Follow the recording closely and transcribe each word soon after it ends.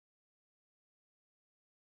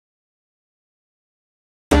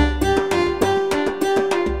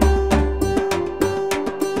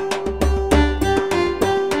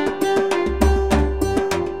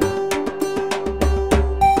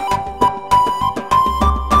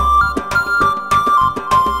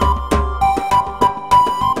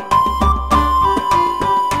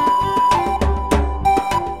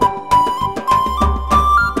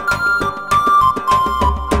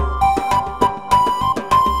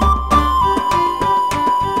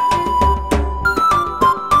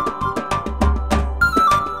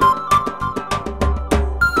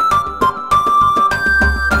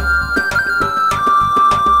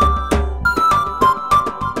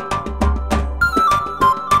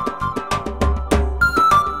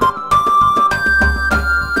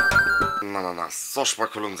চশমা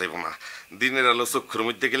খুলুন যাইব না, দিনের আলো চক্ষুর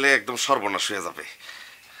মধ্যে গেলে একদম সর্বনাশ হয়ে যাবে।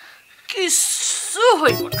 কিছু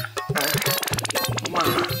হইব না মা,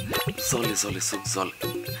 জলে জলে চোখ জল।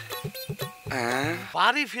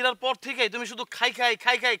 বাড়ি ফেরার পর থেকেই তুমি শুধু খাই খাই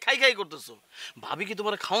খাই খাই খাই খাই করতেছো। ভাবি কি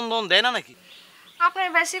তোমার খাওন দাওন দেয় না নাকি? আপনার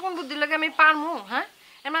বেশি কোন বুদ্ধি লাগে আমি পারমু? হ্যাঁ,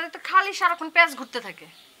 এর মানে তো খালি সারাক্ষণ পেঁয়াজ ঘুরতে থাকে,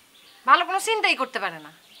 ভালো কোনো চিন্তাই করতে পারে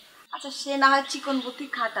না। আচ্ছা, সে না হয় চিকন বুদ্ধি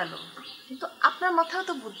খাটালো, কিন্তু আপনার মাথায়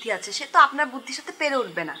তো বুদ্ধি আছে, সে তো আপনার বুদ্ধির সাথে পেরে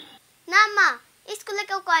উঠবে না। না মা, স্কুলে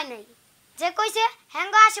কেউ কয় নাই, যে কইছে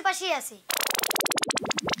হ্যাঙ্গো আশেপাশেই আছে।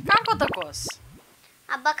 কার কথা কস?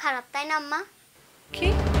 আব্বা খারাপ তাই না আম্মা? কি?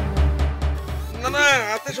 না না,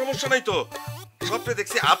 হাতে সমস্যা নাই তো, সবটা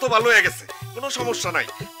দেখছি এত ভালো হয়ে গেছে, কোনো সমস্যা নাই।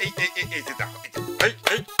 এই এই এই এই যে দেখো, এই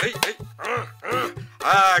এই এই এই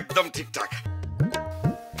একদম ঠিকঠাক।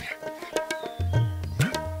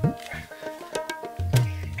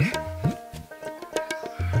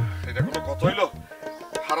 এটা কোনো কথা হইলো?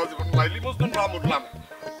 সারা জীবন লাইলি মজদুর নাম উঠলাম,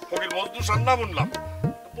 ফকির মজদুর সার নাম উঠলাম,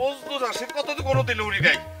 মজদুর আসির কথা তো কোনো দিলে উড়ি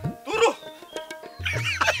নাই। তুরু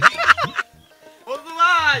মজদু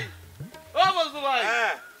ভাই, ও মজদু ভাই,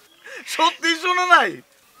 সত্যি শুনো নাই?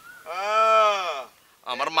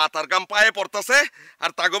 আমার মাথার গাম পায়ে পড়তাছে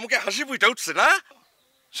আর তাগো মুখে হাসি ফুইটা উঠছে না।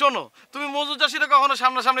 শোনো, তুমি মজদুর চাষিরা কখনো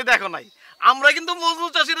সামনাসামনি দেখো নাই, আমরা কিন্তু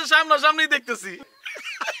মজদুর চাষিরা সামনাসামনি দেখতেছি।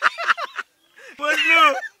 বুঝলো,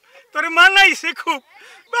 তোর মানাইছে খুব,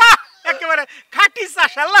 বাহ, একেবারে খাঁটি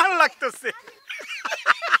চাষা লাল লাগতেছে।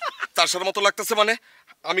 চাষার মতো লাগতেছে মানে?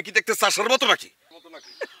 আমি কি দেখতে চাষার মতো নাকি?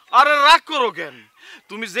 আরে রাগ করো কেন,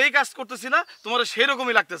 তুমি যেই কাজ করতেছিলা তোমার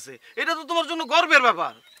সেরকমই লাগতেছে, এটা তো তোমার জন্য গর্বের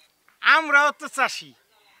ব্যাপার। আমরাও তো চাষি,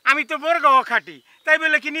 আমি তো বরগাঁও খাটি, তাই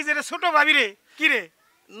বলে কি নিজের ছোট ভাবি রে? কি রে?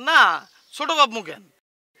 না, ছোট বাবু কেন,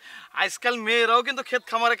 আজকাল মেয়েরাও কিন্তু ক্ষেত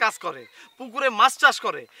খামারে কাজ করে, পুকুরে মাছ চাষ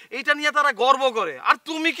করে, এইটা নিয়ে তারা গর্ব করে, আর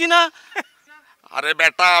তুমি কি না? আরে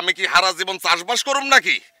বেটা, আমি কি হারা জীবন চাষবাস করুম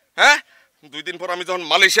নাকি? হ্যাঁ, 2 দিন পর আমি যখন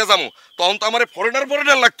মালয়েশিয়া যাবো তখন তো আমার ফরেনার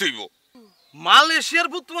লাগতে হইব। মালয়েশিয়ার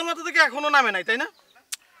ভূত তোমার মাথা থেকে এখনো নামে নাই তাই না?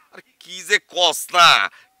 আর কি যে কস না,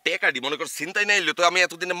 টেকাডি মনে কর চিন্তাই নাইলে তো আমি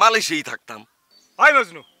এতদিনে মালয়েশিয়াই থাকতাম। হয়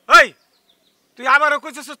মজনু, এই তুই আবারও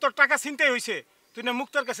কইছিস তোর টাকা চিন্তাই হইছে, তুই না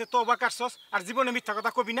মুক্তার কাছে তওবা করছস আর জীবনে মিথ্যা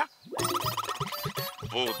কথা কবি না?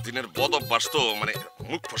 বহুত দিনের বদ অভ্যাস তো, মানে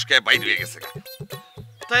মুখ ফসকায় বাইরে হয়ে গেছে।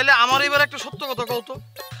 তাইলে আমার এবার একটা সত্য কথা কও তো।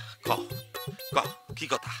 কহ কহ, কি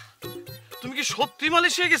কথা? তুমি কি সত্যি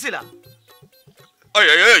মালয়েশিয়া গেছিলা? ওই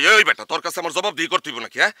ওই ওই ওই বেটা, তোর কাছে আমার জবাব দিয়ে করতে হইব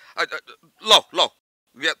নাকি? হ্যাঁ, লও লও,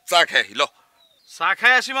 চা খাই ল। চা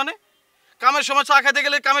খাই আসি মানে? কামের সময় চা খাইতে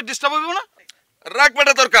গেলে কামের ডিস্টার্ব হইব না? রাখ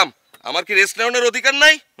বেটা তোর কাম, আমার কি রেস্ট নেওয়ার অধিকার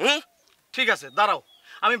নাই? ঠিক আছে, দাঁড়াও,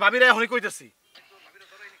 আমি ভাবিরে এখনই কইতেছি।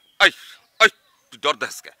 এই এই, তুই ডর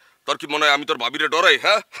দেস কে? তোর কি মনে হয় আমি তোর ভাবিরে ডরাই?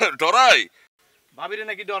 হ্যাঁ, ডরাই? ভাবিরে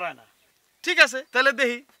নাকি ডরায় না? ঠিক আছে, তাহলে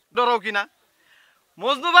দেখি ডরাও কিনা।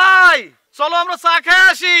 মজনু ভাই, চলো আমরা চা খাই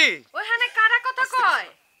আসি। ওইখানে কারা কথা কয়?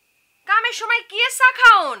 কামের সময় কি চা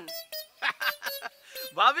খাওন?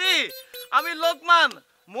 ভাবি, আমি লোকমান,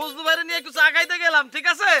 মজনু ভাইরে নিয়ে একটু চা খাইতে গেলাম, ঠিক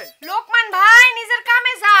আছে? লোকমান ভাই, নিজের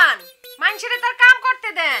কামে যান, মানুষের তার কাম করতে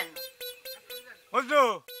দেন। বুঝলো,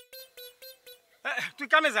 তুই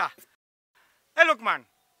কামে যা। এ লোকমান,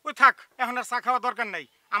 ওই থাক, এখন আর চা খাওয়া দরকার নাই,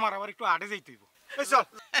 আমার আবার একটু আড়ে যাইতে হইব। চল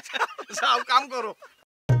যাও, কাম করো।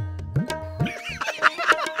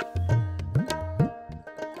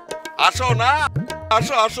 আসো না,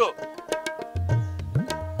 আসো আসো।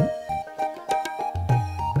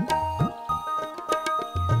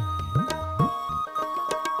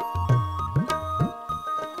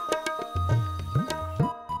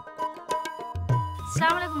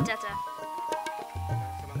 আসসালামু আলাইকুম চাচা।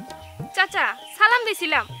 চাচা, সালাম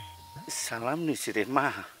দিছিলাম। সালাম নিছি রে মা।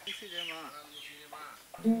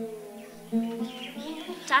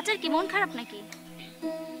 চাচার কি মন খারাপ নাকি?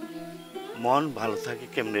 মন ভালো থাকে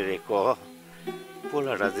কেমনে রে ক?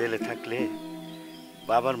 পোলাটা জেলে থাকলে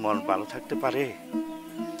বাবার মন ভালো থাকতে পারে?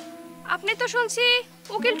 আপনি তো শুনছি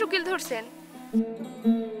উকিল টুকিল ধরছেন,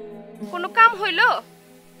 কোনো কাম হইলো?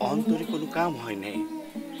 অন্তরে কোনো কাম হয় নাই,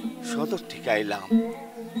 সদর থেকে আইলাম,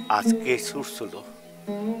 আজকে ছুটছিল,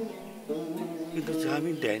 কিন্তু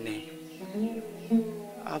জামিন দেয় নাই,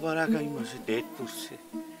 আবার আগামী মাসে ডেট পড়ছে,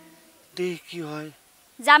 দেখ কি হয়।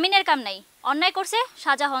 জামিনের কাম নাই, অন্যায় করছে,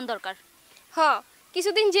 সাজা হওয়ার দরকার। হ্যাঁ,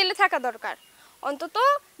 কিছুদিন জেলে থাকা দরকার, অন্তত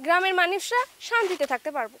গ্রামের মানুষরা শান্তিতে থাকতে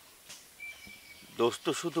পারবো। দোষ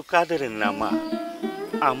তো শুধু কাদেরের না মা,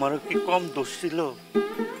 আমারও কি কম দোষ ছিল?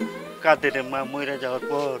 কাদেরের মা মইরা যাওয়ার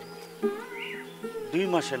পর 2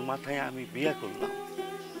 মাসের মাথায় আমি বিয়া করলাম,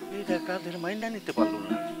 এটা কাদের মাইন্ডা নিতে পারল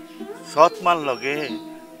না, সৎ মান লগে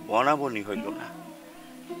বনাবনি হইল না,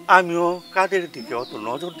 আমিও কাদের দিকে অত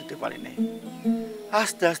নজর দিতে পারি নাই।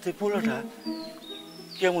 আস্তে আস্তে পোলাটা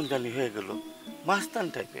কেমন জানি হয়ে গেল, মাস্তান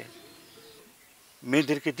টাইপের।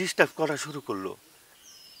 মেয়েদেরকে ডিস্টার্ব করা শুরু করলো।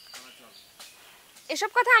 এসব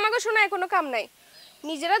কথা আমাকে শোনায় কোনো কাম নাই।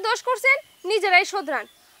 নিজেরা দোষ করছেন, নিজেরাই শোধরান।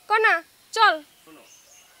 কনা চল।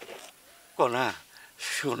 কনা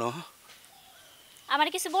শোনো, আমার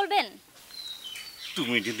কিছু বলবেন?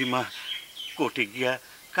 তুমি যদি মা কোর্টে গিয়া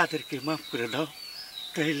কাদেরকে মাফ করে দাও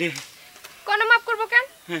তাইলে। কনা মাফ করবো কেন?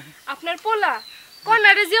 আপনার পোলা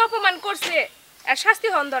কনারে যে অপমান করছে এর শাস্তি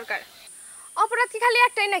হন দরকার। অপরাধ কি খালি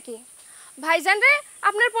একটাই নাকি? ভাইজান রে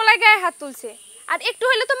আপনার পোলায় গায়ে হাত তুলছে, আর একটু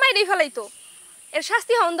হইলে তো মাইরেই ফেলাইতো। এর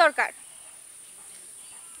শাস্তি হন দরকার।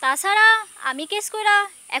 তাছাড়া আমি কেস কইরা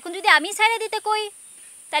এখন যদি আমি ছাইরা দিতে কই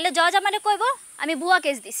তাহলে জজ আমারে কইব আমি ভুয়া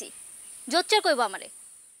কেস দিছি, জোচ্চর কইব আমারে।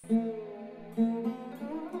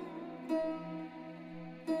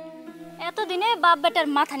 এতদিনে বাপ বেটার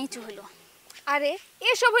মাথা নিচু হইল। আরে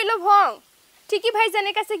এসব হইল ভং। ঠিকই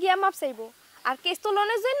ভাইজানের কাছে গিয়া মাপ চাইবো, আর কেস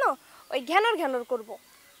তোলনের জন্য ওই ঘ্যানর করব।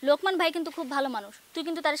 লোকমান ভাই কিন্তু খুব ভালো মানুষ, তুই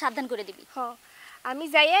কিন্তু তারে সাবধান করে দিবি। হ, আমি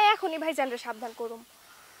যাইয়া এখনই ভাইজানরে সাবধান করুম।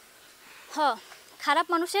 হ, খারাপ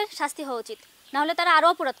মানুষের শাস্তি হওয়া উচিত, না হলে তারা আরো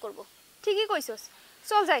অপরাধ করব। ঠিকই কইছস,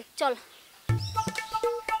 চল যাই। চল।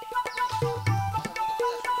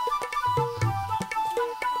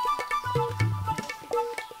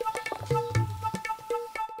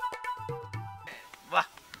 বাহ,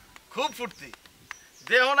 খুব ফুর্তি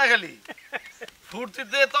দেহ না খালি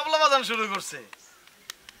ফুর্তিতে তবলা বাজান শুরু করছে।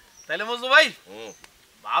 তাইলে মজনু ভাই,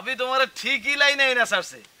 ভাবি তোমার ঠিকই লাইনে এনে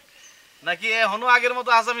ছাড়ছে নাকি এখনো আগের মতো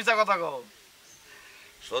আসামিসা কথা কও?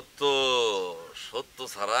 সত্য সত্য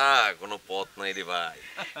ছাড়া কোনো পথ নাই রে ভাই।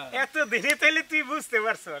 এত দিনে তাইলে তুই বুঝতে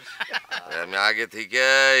পারছস। আমি আগে থেকে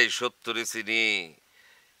এই সত্যরে চিনি,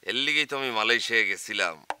 এর লিগেই তো আমি মালয়েশিয়া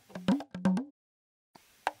গেছিলাম,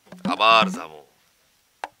 আবার যাবো।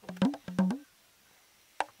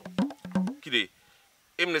 কিরে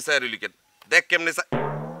এমনি চায়ের লিখেন দেখ কেমনে চা।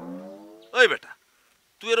 ওই বেটা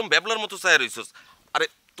তুই এরকম ব্যাবলার মতো চায়ের হইছস। আরে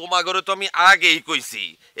তোমার ঘরে তো আমি আগেই কইছি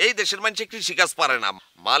এই দেশের মানুষে কৃষিকাজ পারে না।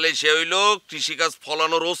 মালয়েশিয়া হইল কৃষিকাজ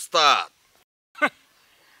ফলানোর ওস্তাদ।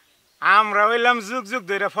 আমরা হইলাম যুগ যুগ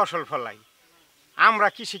ধরে ফসল ফলাই, আমরা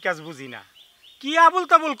কৃষিকাজ বুঝি না। কি আবুল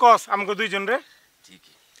তাবুল কস আমগো দুইজন রে?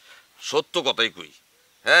 ঠিকই, সত্য কথাই কই।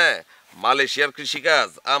 হ্যাঁ, মালয়েশিয়ার কৃষিকাজ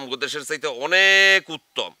আমগো দেশের চাইতে অনেক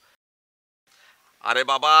উত্তম। আরে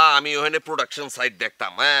বাবা আমি ওখানে প্রোডাকশন সাইট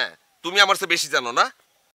দেখতাম। হ্যাঁ, তুমি আমার চেয়ে বেশি জানো না?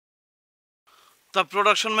 তা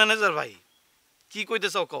প্রোডাকশন ম্যানেজার ভাই কি কইতে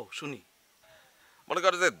চাও কও শুনি। মনে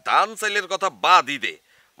করে যে ধান চাইলের কথা বাদই দে,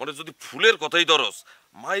 মনে যদি ফুলের কথাই ধরস,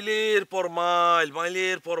 মাইলের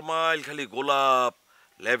পর মাইল খালি গোলাপ,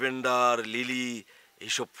 ল্যাভেন্ডার, লিলি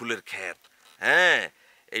এইসব ফুলের ক্ষেত। হ্যাঁ,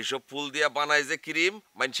 এইসব ফুল দিয়া বানায় যে ক্রিম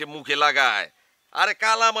মানুষে মুখে লাগায়। আরে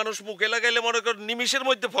কালা মানুষ মুখে লাগাইলে মনে কর নিমিষের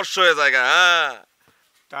মধ্যে ফর্স হয়ে যায়। হ্যাঁ,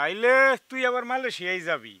 তাইলে তুই আবার মালয়েশিয়ায়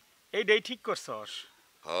যাবি, এইটাই ঠিক করছস।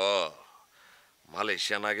 হ,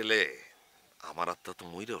 মালয়েশিয়া না গেলে আমার আত্মা তো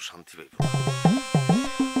মইরেও শান্তি পাইব।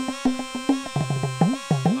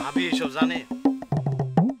 ভাবি এসব জানে?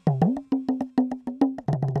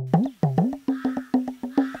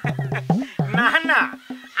 না না,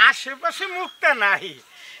 আশেপাশে মুক্তা নাই।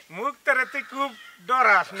 মুক্তারে তুই খুব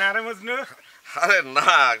ডরাস না রে মজনু? আরে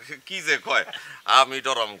না, কি যে কয়, আমি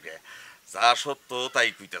ডরমকে যা সত্য তাই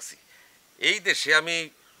কইতাছি। এই দেশে আমি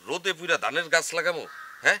রোদে পুরা ধানের গাছ লাগামু,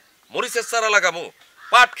 হ্যাঁ মরিচের চারা লাগামু,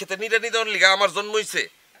 পাট খেতে নিরানি দেওয়ার লিগা আমার জন্ম হইছে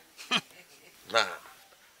না।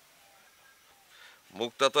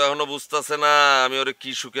 মুক্তা তো এখনো বুঝতাছে না আমি ওরে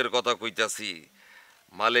কি সুখের কথা কইতাছি।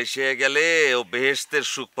 মালয়েশিয়া গেলে ও বেহেশতের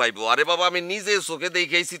সুখ পাইবো। আরে বাবা আমি নিজে চোখে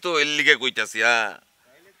দেখাইছি তো, এর লিগে কইতাছি। হ্যাঁ,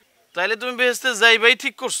 তাইলে তুমি বেহেশতে যাইবাই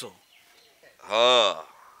ঠিক করছো। হ,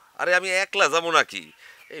 আরে আমি একলা যাবো নাকি,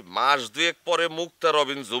 এই মাস দুয়েক পরে মুক্তা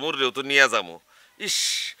রবিন জমুরেও তো নিয়ে যাবো। ইস,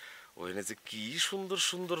 ওখানে যে কি সুন্দর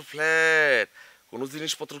সুন্দর ফ্ল্যাট, কোনো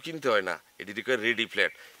জিনিসপত্র কিনতে হয় না, এটি কয় রেডি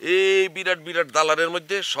ফ্ল্যাট। এই বিরাট বিরাট দালানের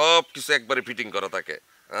মধ্যে সব কিছু একবারে ফিটিং করা থাকে।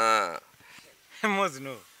 হ্যাঁ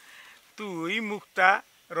মজনু, তুই মুক্তা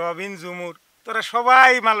রবিন জুমুর তোরা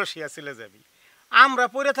সবাই মালয়েশিয়া চলে যাবি, আমরা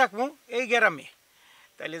পড়ে থাকবো এই গ্রামে।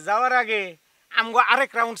 তাইলে যাওয়ার আগে আমগো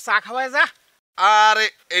আরেক রাউন্ড চা খাওয়ায় যা। আরে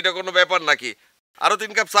এটা কোনো ব্যাপার নাকি, আরো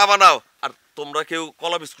 3 কাপ চা বানাও। আর তোমরা কেউ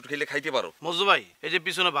কলা বিস্কুট খেলে খাইতে পারো। মজু ভাই এই যে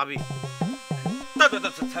পিছনে ভাবি।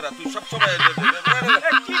 তুই সব সময়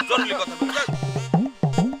জরুরি কথা বল।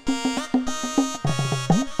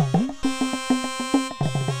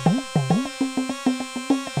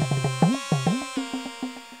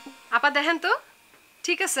 আপা দেখেন তো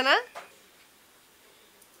ঠিক আছে না?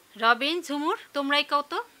 রবিন ঝুমুর তোমরাই কও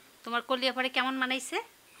তো তোমার কলিয়া পরে কেমন মানাইছে?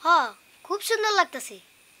 হ, খুব সুন্দর লাগতেছে।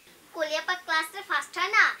 কলিয়াপা ক্লাসে ফার্স্ট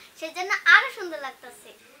হয় না, সেজন্য আরো সুন্দর লাগতেছে।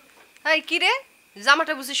 এই কি রে,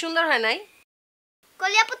 জামাটা বুঝি সুন্দর হয় নাই?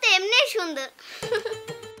 কলিয়াপা তো এমনিই সুন্দর।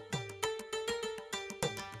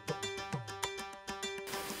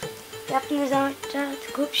 আপনার জামাটা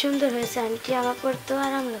খুব সুন্দর হয়েছে আন্টি, আমার পরতেও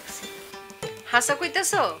আরাম লাগছে। হাসা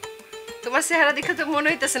কইতেছো? তোমার চেহারা দেখে তো মনে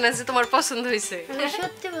হইতেছে না যে তোমার পছন্দ হয়েছে। আমি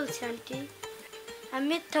সত্যি বলছি আন্টি, আমি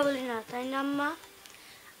মিথ্যা বলি না, তাই না আম্মা?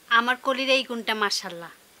 আমার কলির এই গুণটা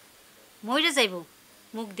মাশাআল্লাহ, মইরে যাইব,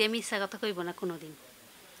 মুখ দিয়ে মিথ্যা কথা কইব না কোনোদিন।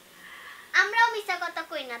 আমরাও মিছা কথা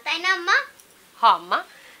কই না, তাই না আম্মা? হ আম্মা,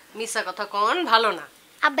 মিছা কথা কোন ভালো না।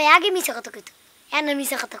 আব্বা আগে মিছা কথা কইতো, এখন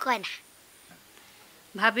মিছা কথা কয় না।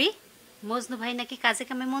 ভাবি, মজনু ভাই নাকি কাজে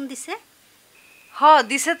কামে মন দিছে? হ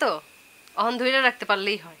দিছে তো, অহন ধইরা রাখতে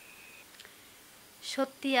পারলেই হয়।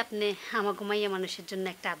 সত্যি আপনি আমার ঘুমাইয়া মানুষের জন্য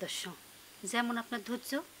একটা আদর্শ। যেমন আপনার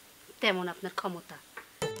ধৈর্য, তেমন আপনার ক্ষমতা।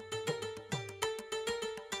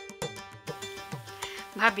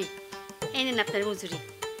 ভাবি, এই নেন আপনার মজুরি।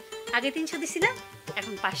 আগে 300 দিছিলাম,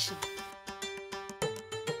 এখন 500।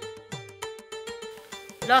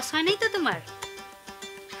 লস হয় নাই তো তোমার?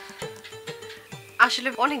 আসলে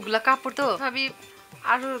অনেকগুলা কাপড় তো ভাবি,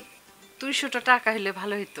 আরো 200 টাকা হইলে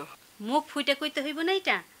ভালো হইতো। মুখ ফুইটা কইতে হইব না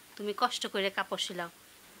এটা? তুমি কষ্ট করে কাপড় সিলাও,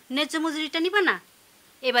 ন্যায্য মজুরিটা নিবা না?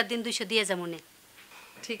 এবার দিন 200 দিয়ে যাবো নে।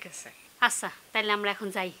 ঠিক আছে। আচ্ছা, তাইলে আমরা এখন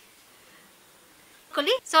যাই।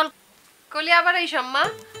 কলি চল। কলি আবার এই সম্মা।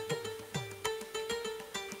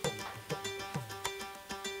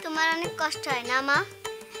 তোমার অনেক কষ্ট হয় না মা?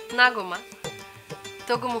 না গো মা,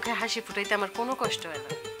 তোগো মুখে হাসি ফুটাইতে আমার কোনো কষ্ট হয়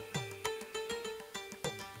না।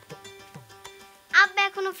 আব্বা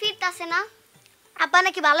এখনো ফিরতাছে না? আব্বা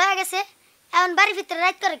নাকি ভালো হয়ে গেছে, এখন বাড়ি ভিতরে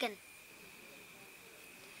রাত করে কেন?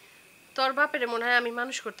 তোর বাপেরে মনে হয় আমি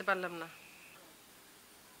মানুষ করতে পারলাম না।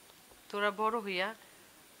 তোরা বড় হইয়া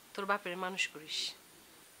তোর বাপেরে মানুষ করিস।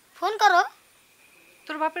 ফোন করো।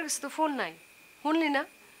 তোর বাপের কাছে তো ফোন নাই, শুনলি না?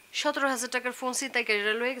 17,000 টাকার ফোন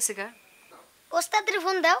সিতাইকারীরা লয়ে গেছে গা। ওস্তাদের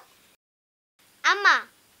ফোন দাও। আম্মা,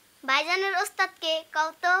 ভাইজানের ওস্তাদকে কও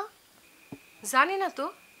তো। জানি না তো।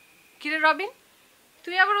 কিরে রবিন,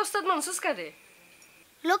 তুই আবার ওস্তাদ মানসুস কারে?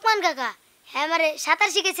 লোকমান কাকা, হ্যাঁ আমারে সাঁতার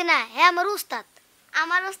শিখেছে না, হ্যাঁ আমার উস্তাদ।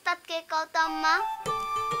 আমার উস্তাদকে কও তো আম্মা।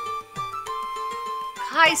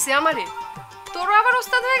 খাইছে আমারে, তোরও আবার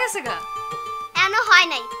ওস্তাদ হয়ে গেছে গা। এনো হয়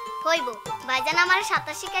নাই, হইব। ভাইজান আমারে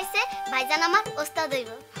সাঁতার শিখাইছে, ভাইজান আমার ওস্তাদ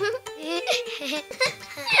হইব।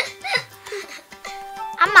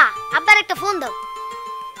 আম্মা, আব্বার একটা ফোন দাও।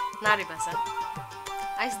 না রে বাসা,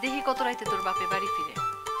 আজ দেখি কত রাইতে তোর বাপে বাড়ি ফিরে।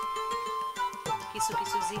 কিছু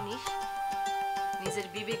কিছু জিনিস নিজের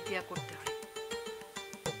বিবেক দিয়া করতে হয়।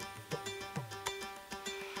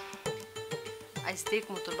 আজ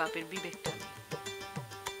দেখমু তোর বাপের বিবেকটা নেই।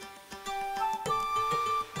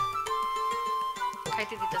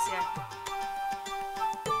 খাইতে দিতেছে আর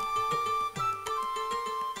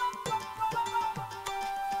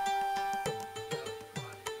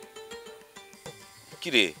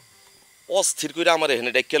কিরে, অস্থির করে আমার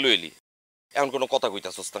এখানে ডাইকা লইলি, এমন কোনো কথা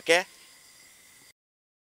কইতাছস না কে?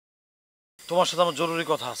 তোমার সাথে আমার জরুরি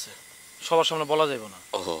কথা আছে, সবার সামনে বলা যাইব না।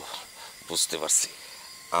 ও বুঝতে পারছি,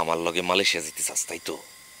 আমার লগে মালয়েশিয়া যেতে চাস তাই তো?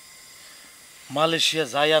 মালয়েশিয়া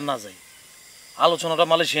যাই আর না যাই, আলোচনাটা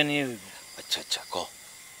মালয়েশিয়া নিয়ে হইব। আচ্ছা আচ্ছা, ক।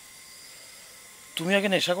 তুমি আগে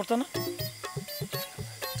নেশা করতে না?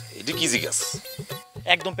 এটা কি জিজ্ঞাস?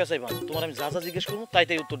 একদম পেঁচাইবা না, তোমার আমি যা যা জিজ্ঞেস করবো তাই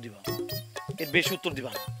তাই উত্তর দিবা, এর বেশি উত্তর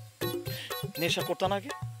দিবা না। নেশা করতে না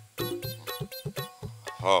আগে?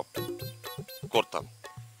 হ, করতাম।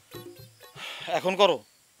 এখন করো?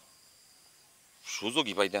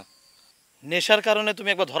 সুযোগই পাই না। নেশার কারণে তুমি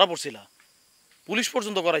একবার ধরা পড়ছিলা, পুলিশ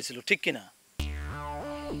পর্যন্ত করাইছিল, ঠিক কিনা?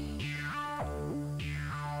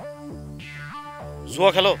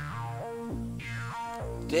 জুয়া খেলো?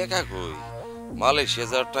 দেখা কই, মালয়েশিয়া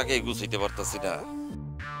যাওয়ার টাকা গুছাইতে পারতাছি না।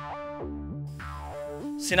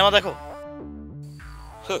 সিনেমা দেখো?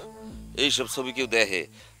 এইসব ছবি কেউ দেখে?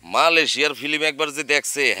 মালয়েশিয়ার ফিল্ম একবার যে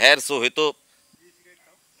দেখছে হ্যার সো হয়তো।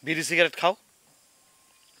 বিড়ি সিগারেট খাও?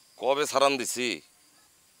 কবে সারান দিছি।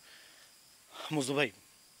 মুজু ভাই,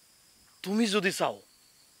 তুমি যদি চাও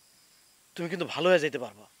তুমি কিন্তু ভালো হয়ে যাইতে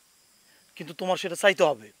পারবা, কিন্তু তোমার সেটা চাইতে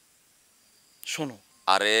হবে। শোনো,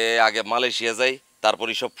 আরে আগে মালয়েশিয়া যাই,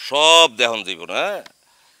 তারপরে সব দেখন যাইব না।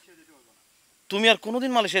 তুমি আর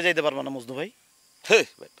কোনোদিন মালয়েশিয়া যাইতে পারবা না মজনু ভাই।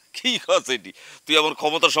 কি কথা এটি? তুই আমার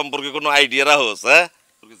ক্ষমতা সম্পর্কে কোনো আইডিয়া রাখোস? হ্যাঁ,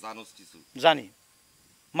 তোকে জানোস কিছু? জানি।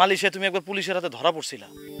 মালয়েশিয়া তুমি একবার পুলিশের হাতে ধরা পড়ছিলা,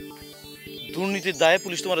 দুর্নীতির দায়ে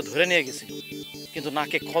পুলিশ তোমার ধরে নিয়ে গেছিল, কিন্তু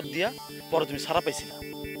নাকে খত দিয়া পরে তুমি ছাড়া পাইছিলা।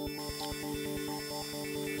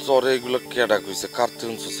 তোরে এগুলো কেডা কইছে? কারতে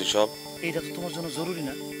শুনছিস সব? এইটা তো তোমার জন্য জরুরি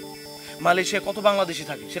না? মালয়েশিয়া কত বাংলাদেশি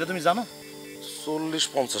থাকে সেটা তুমি জানো?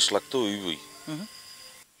 40-50 লাখ তো হইবই।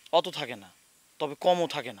 অত থাকে না, তবে কমও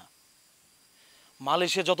থাকে না।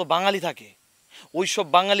 মালয়েশিয়া যত বাঙালি থাকে ওই সব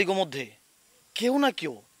বাঙালিগো মধ্যে কেউ না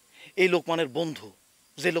কেউ এই লোকমানের বন্ধু,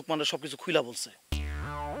 যে লোকমানের সবকিছু খুইলা বলছে।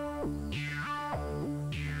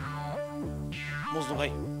 মজনু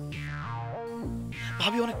ভাই,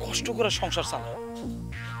 ভাবি অনেক কষ্ট করে সংসার চালায়,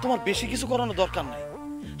 তোমার বেশি কিছু করানোর দরকার নাই।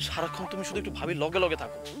 সারাক্ষণ তুমি শুধু একটু ভাবির লগে লগে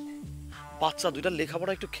থাকো, বাচ্চা দুইটার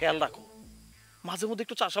লেখাপড়া একটু খেয়াল রাখো, মাঝে মধ্যে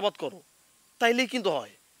একটু চাষাবাদ করো, তাইলেই কিন্তু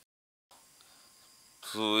হয়।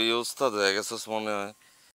 তুই ওস্তাদ হয়ে গেছিস মনে হয়।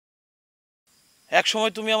 এক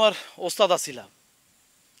সময় তুমি আমার ওস্তাদ আছিলা,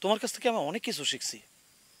 তোমার কাছ থেকে আমি অনেক কিছু শিখছি,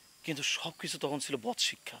 কিন্তু সব কিছু তখন ছিল বদ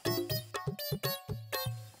শিক্ষা।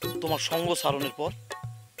 তোমার সঙ্গ সারণের পর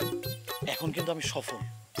এখন কিন্তু আমি সফল,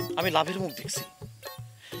 আমি লাভের মুখ দেখছি।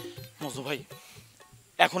 মজনু ভাই,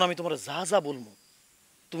 এখন আমি তোমার যা যা বলবো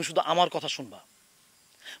তুমি শুধু আমার কথা শুনবা।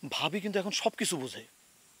 ভাবি কিন্তু এখন সব কিছু বুঝে,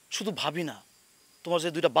 শুধু ভাবি না, তোমার যে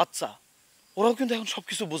দুইটা বাচ্চা ওরাও কিন্তু এখন সব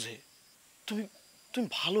কিছু বুঝে। তুমি তুমি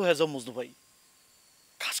ভালো হয়ে যাও মজনু ভাই,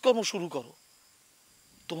 কাজকর্ম শুরু করো।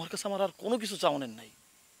 তোমার কাছে আমার আর কোনো কিছু চাওয়ানোর নাই,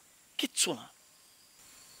 কিচ্ছু না।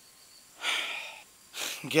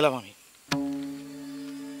 গেলাম আমি।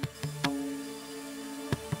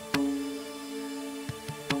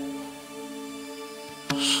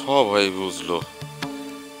 সবাই বুঝলো,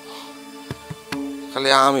 খালি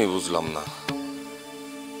আমি বুঝলাম না,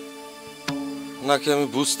 নাকি আমি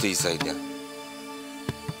বুঝতেই চাই না।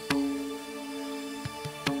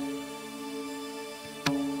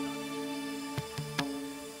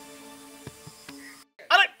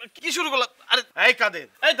 আরে কি শুরু করলা? আরে এই কাদের,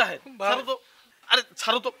 এই তাহের, ছাড়ো তো। আরে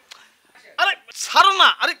ছাড়ো তো, আরে ছাড়ো না।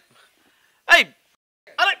 আরে এই,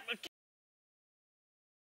 আরে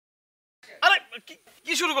আরে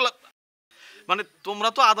কি শুরু করলা? মানে তোমরা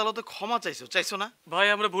তো আদালতে ক্ষমা চাইছো না? ভাই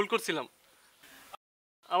আমরা ভুল করছিলাম,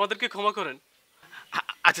 আমাদেরকে ক্ষমা করেন।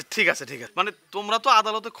 আচ্ছা ঠিক আছে। মানে তোমরা তো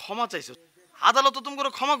আদালতে ক্ষমা চাইছো, আদালত তো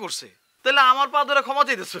তোমাকে ক্ষমা করছে, তাহলে আমার পা ধরে ক্ষমা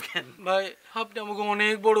চাইতেছো কেন? ভাই আপনি আমাকে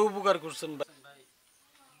অনেক বড় উপকার করছেন ভাই।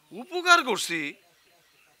 উপকার করছি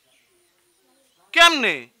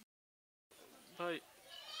কেমনে? ভাই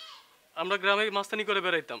আমরা গ্রামে মাস্তানি করে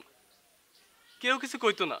বেড়াইতাম, কেউ কিছু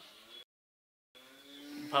কইতো না,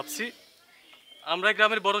 ভাবছি আমরা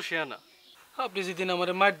গ্রামের বড় শেয়ানা। আপনি যেদিন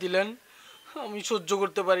আমারে মার দিলেন আমি সহ্য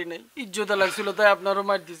করতে পারি নাই, ইজ্জতা লাগছিল, তাই আপনারও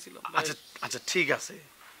মার দিয়েছিল। আচ্ছা ঠিক আছে,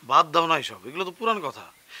 বাদ দাও না এসব, এগুলো তো পুরান কথা,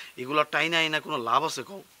 এগুলো টাইনা আইনা কোনো লাভ আছে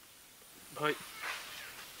কও? ভাই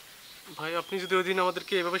ভাই আপনি যদি ওই দিন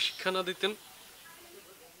আমাদেরকে এভাবে শিক্ষা না দিতেন,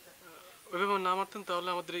 ওইভাবে না মারতেন, তাহলে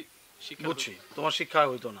আমাদের এই শিক্ষা। বুঝছি, তোমার শিক্ষা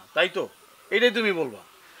হইতো না, তাই তো? এটাই তুমি বলবা,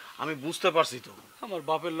 আমি বুঝতে পারছি তো। আমার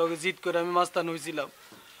বাপের লগে জিদ করে আমি মাস্তান হয়েছিলাম,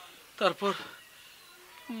 তারপর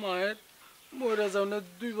মায়ের মরে যাওয়ার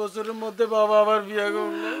 2 বছরের মধ্যে বাবা আবার বিয়ে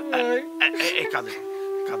করলো। এই কাদের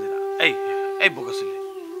এই বোকা ছেলে,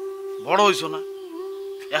 বড় হইছো না,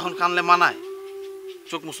 এখন কানলে মানায়?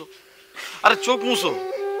 চোখ মুছো, আরে চোখ মুছো।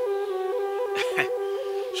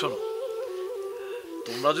 শোনো,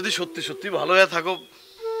 তোমরা যদি সত্যি সত্যি ভালো হয়ে থাকো,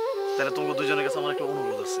 তাহলে তোমাকে দুইজনের কাছে আমার একটা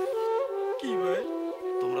অনুরোধ আছে। কি ভাই?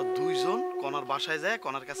 তোমরা দুইজন কনার বাসায় যায়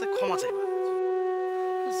কনার কাছে ক্ষমা চাইবা।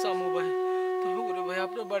 সামু ভাই, তবে করে ভাই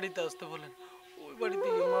আপনার বাড়িতে আসতে বলেন, ওই বাড়িতে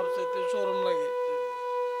গিয়ে মাপ চাইতে শরম লাগে।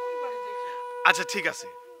 আচ্ছা ঠিক আছে,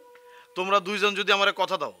 তোমরা দুইজন যদি আমার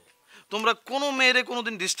কথা দাও, তোমরা কোনো মেয়েরে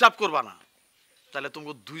কোনোদিন ডিস্টার্ব করবা না, তাহলে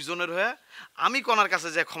তোমাকে দুইজনের হয়ে আমি কনার কাছে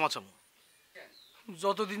যাই ক্ষমা চাবো।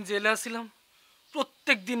 যতদিন জেলে আসছিলাম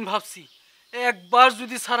প্রত্যেক দিন ভাবছি একবার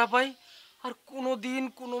যদি ছাড়া পাই আর কোনোদিন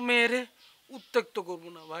কোনো মেয়েরে উত্ত্যক্ত করবো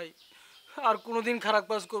না ভাই, আর কোনোদিন খারাপ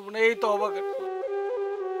কাজ করবো না, এই তো অবাক।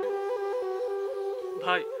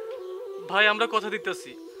 ভাই ভাই আমরা কথা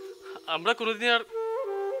দিতেছি, আমরা কোনোদিন আর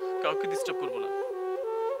কাউকে ডিস্টার্ব করবো না।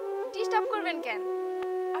 ডিস্টার্ব করবেন কেন?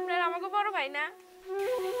 আপনার আমাকে বড় ভাই না?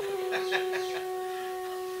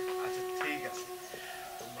 আচ্ছা ঠিক আছে,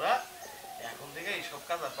 তোমরা এখন থেকে এইসব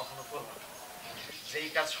কাজ আর কখনো করবে না, যেই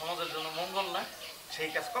কাজ সমাজের জন্য মঙ্গল না সেই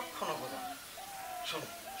কাজ কখনো করবে না। শোনো,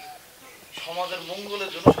 সমাজের মঙ্গলের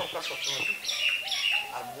জন্য সব কাজ সবসময় করবে,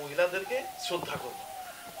 আর মহিলাদেরকে শ্রদ্ধা করবে,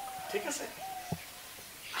 ঠিক আছে?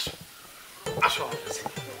 আসো আসো আমার কাছে,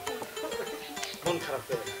 মন খারাপ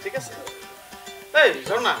করে না, ঠিক আছে? এই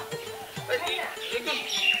ঝর্ণা, একটু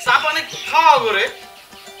চা পানি খাওয়া করে।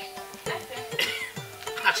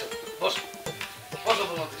 আচ্ছা বসো বসো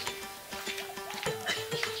তোমাদের।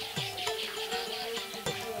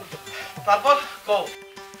 তারপর কও।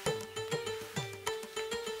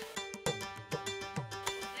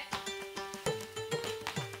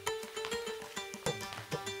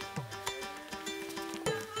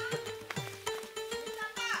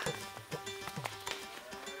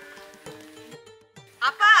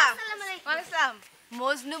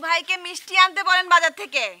 মজনু ভাইকে মিষ্টি আনতে বলেন বাজার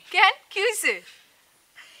থেকে। কেন কি হইছে?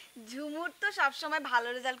 ঝুমুর তো সবসময় ভালো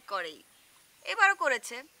রেজাল্ট করেই, এবারও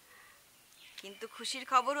করেছে, কিন্তু খুশির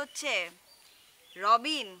খবর হচ্ছে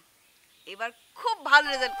রবিন এবার খুব ভালো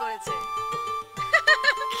রেজাল্ট করেছে।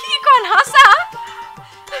 কি কোন হাসা?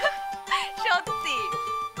 সত্যি,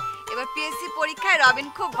 এবার পিএসসি পরীক্ষায় রবিন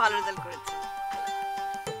খুব ভালো রেজাল্ট করেছে।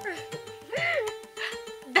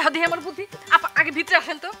 দাদি আমার বুদ্ধি। আপা আগে ভিতরে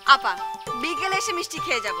আসেন তো। আপা বিকেলে এসে মিষ্টি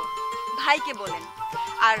খেয়ে যাব, ভাইকে বলেন।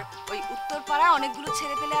 আর ওই উত্তরপাড়ায় অনেকগুলো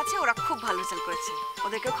ছেলে পেলে আছে, ওরা খুব ভালো রেজাল্ট করেছে,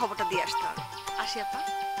 ওদেরকে খবরটা দিয়ে আসতে হবে। আসি আপা।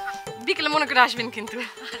 বিকেলে মনে করে আসবেন কিন্তু।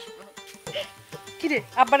 কি রে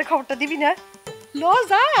আব্বারে খবরটা দিবি না? ল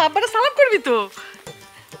যা, আব্বারে সালাম করবি তো।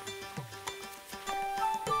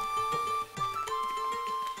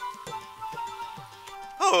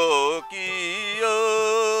 ও কি ও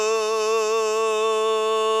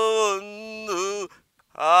বন্ধু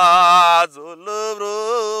আজল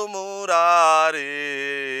মুরারে,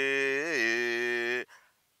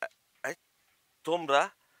 তোমরা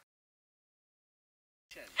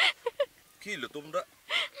কি হলো? তোমরা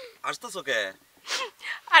আসতেছো কে?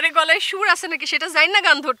 আরে গলায় সুর আছে নাকি সেটা জানি না,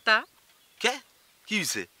 গান ধরতা। কে কি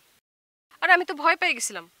হইছে? আরে আমি তো ভয় পেয়ে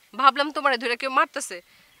গেছিলাম, ভাবলাম তোমারে ধরে কেউ মারতেছে,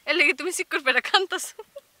 এর লাগি তুমি সিক্কর পেটা কানতাছো।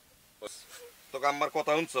 তোকে আমার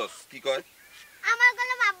কথা শুনছস কি কয়? আমার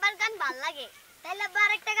গলাম আব্বার গান ভাল লাগে, তাইলে আব্বা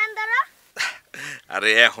আরেকটা গান ধরো। আরে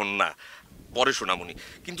এখন না, পরে শোনামুনি।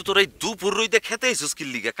 কিন্তু তোর এই দুপুর রইতে খেতে আইছস কি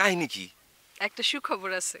লিগা? কাহিনী কি? একটা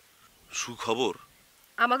সুখবর আছে। সুখবর?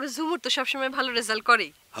 আমাকে ঝুমুর তো সবসময় ভালো রেজাল্ট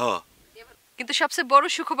করেই, হ্যাঁ, কিন্তু সবচেয়ে বড়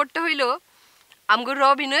সুখবরটা হইলো আমগো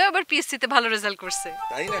রবিনও আবার পিএসসি তে ভালো রেজাল্ট করছে।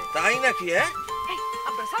 তাই না? তাই নাকি? হ্যাঁ,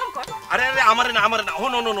 আব্বা সালাম কর। আরে আরে আমারে না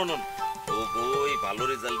হন হন হন হন। ও বই ভালো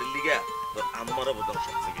রেজাল্টের লিগা তোর আম্মার অবদান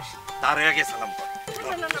সবচেয়ে বেশি, তার আগে সালাম কর।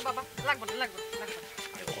 না না না বাবা, লাগবে না লাগবে না।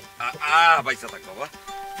 বাইসা থাক বাবা,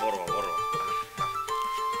 বড় বড়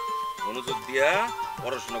মনোযোগ দিয়া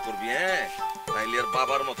পড়াশোনা করবি। হ্যাঁ, নাইলে আর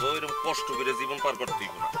বাবার মতো এরকম কষ্ট করে জীবন পার করতে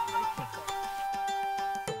হইব না।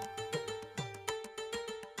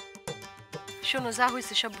 শোনো, যা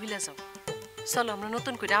হয়েছে সব ভুলে যাও, চলো আমরা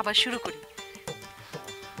নতুন করে আবার শুরু করি।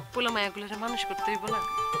 পোলা মায়াগুলোর মানুষ করতে হইব না?